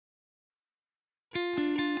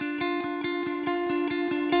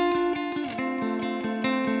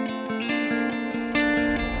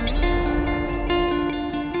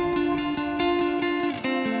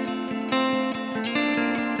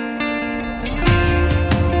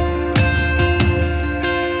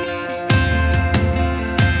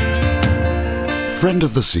Friend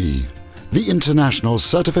of the Sea, the international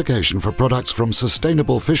certification for products from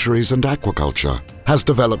sustainable fisheries and aquaculture, has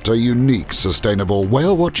developed a unique sustainable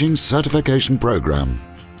whale watching certification program.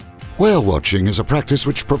 Whale watching is a practice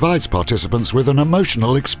which provides participants with an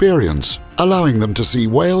emotional experience, allowing them to see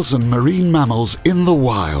whales and marine mammals in the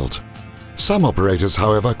wild. Some operators,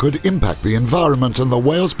 however, could impact the environment and the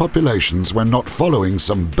whales' populations when not following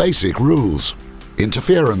some basic rules.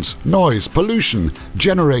 Interference, noise, pollution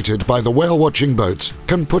generated by the whale-watching boats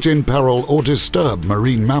can put in peril or disturb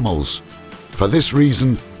marine mammals. For this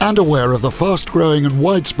reason, and aware of the fast-growing and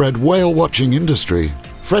widespread whale-watching industry,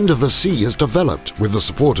 Friend of the Sea has developed, with the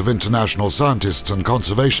support of international scientists and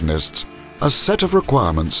conservationists, a set of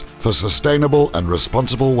requirements for sustainable and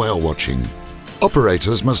responsible whale-watching.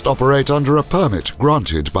 Operators must operate under a permit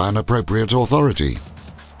granted by an appropriate authority.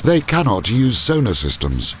 They cannot use sonar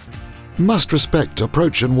systems. Must respect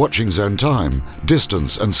approach and watching zone time,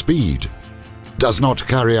 distance and speed. Does not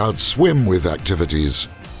carry out swim-with activities.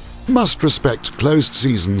 Must respect closed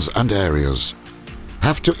seasons and areas.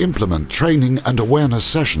 Have to implement training and awareness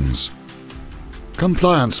sessions.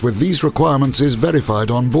 Compliance with these requirements is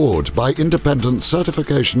verified on board by independent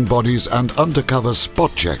certification bodies and undercover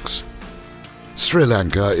spot checks. Sri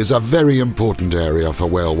Lanka is a very important area for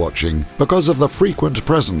whale watching because of the frequent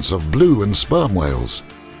presence of blue and sperm whales.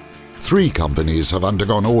 3 companies have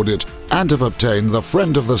undergone audit and have obtained the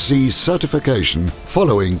Friend of the Sea certification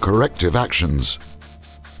following corrective actions.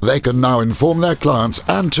 They can now inform their clients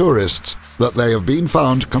and tourists that they have been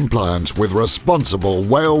found compliant with responsible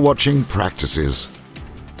whale-watching practices.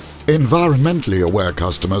 Environmentally aware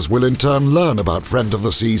customers will in turn learn about Friend of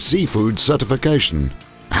the Sea seafood certification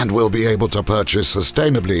and will be able to purchase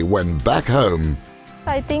sustainably when back home.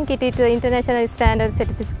 I think it is an international standard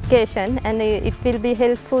certification, and it will be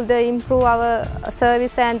helpful to improve our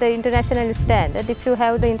service and the international standard. If you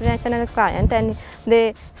have the international client and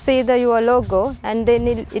they see your logo, and then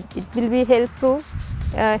it will be helpful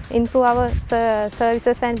improve our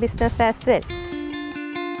services and business as well.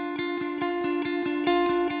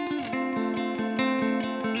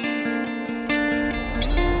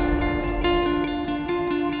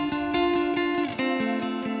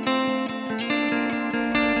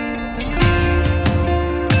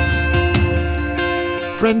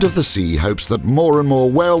 Friend of the Sea hopes that more and more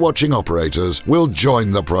whale-watching operators will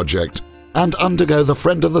join the project and undergo the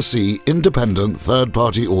Friend of the Sea independent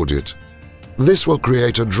third-party audit. This will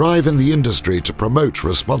create a drive in the industry to promote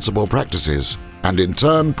responsible practices and in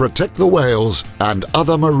turn protect the whales and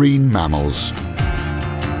other marine mammals.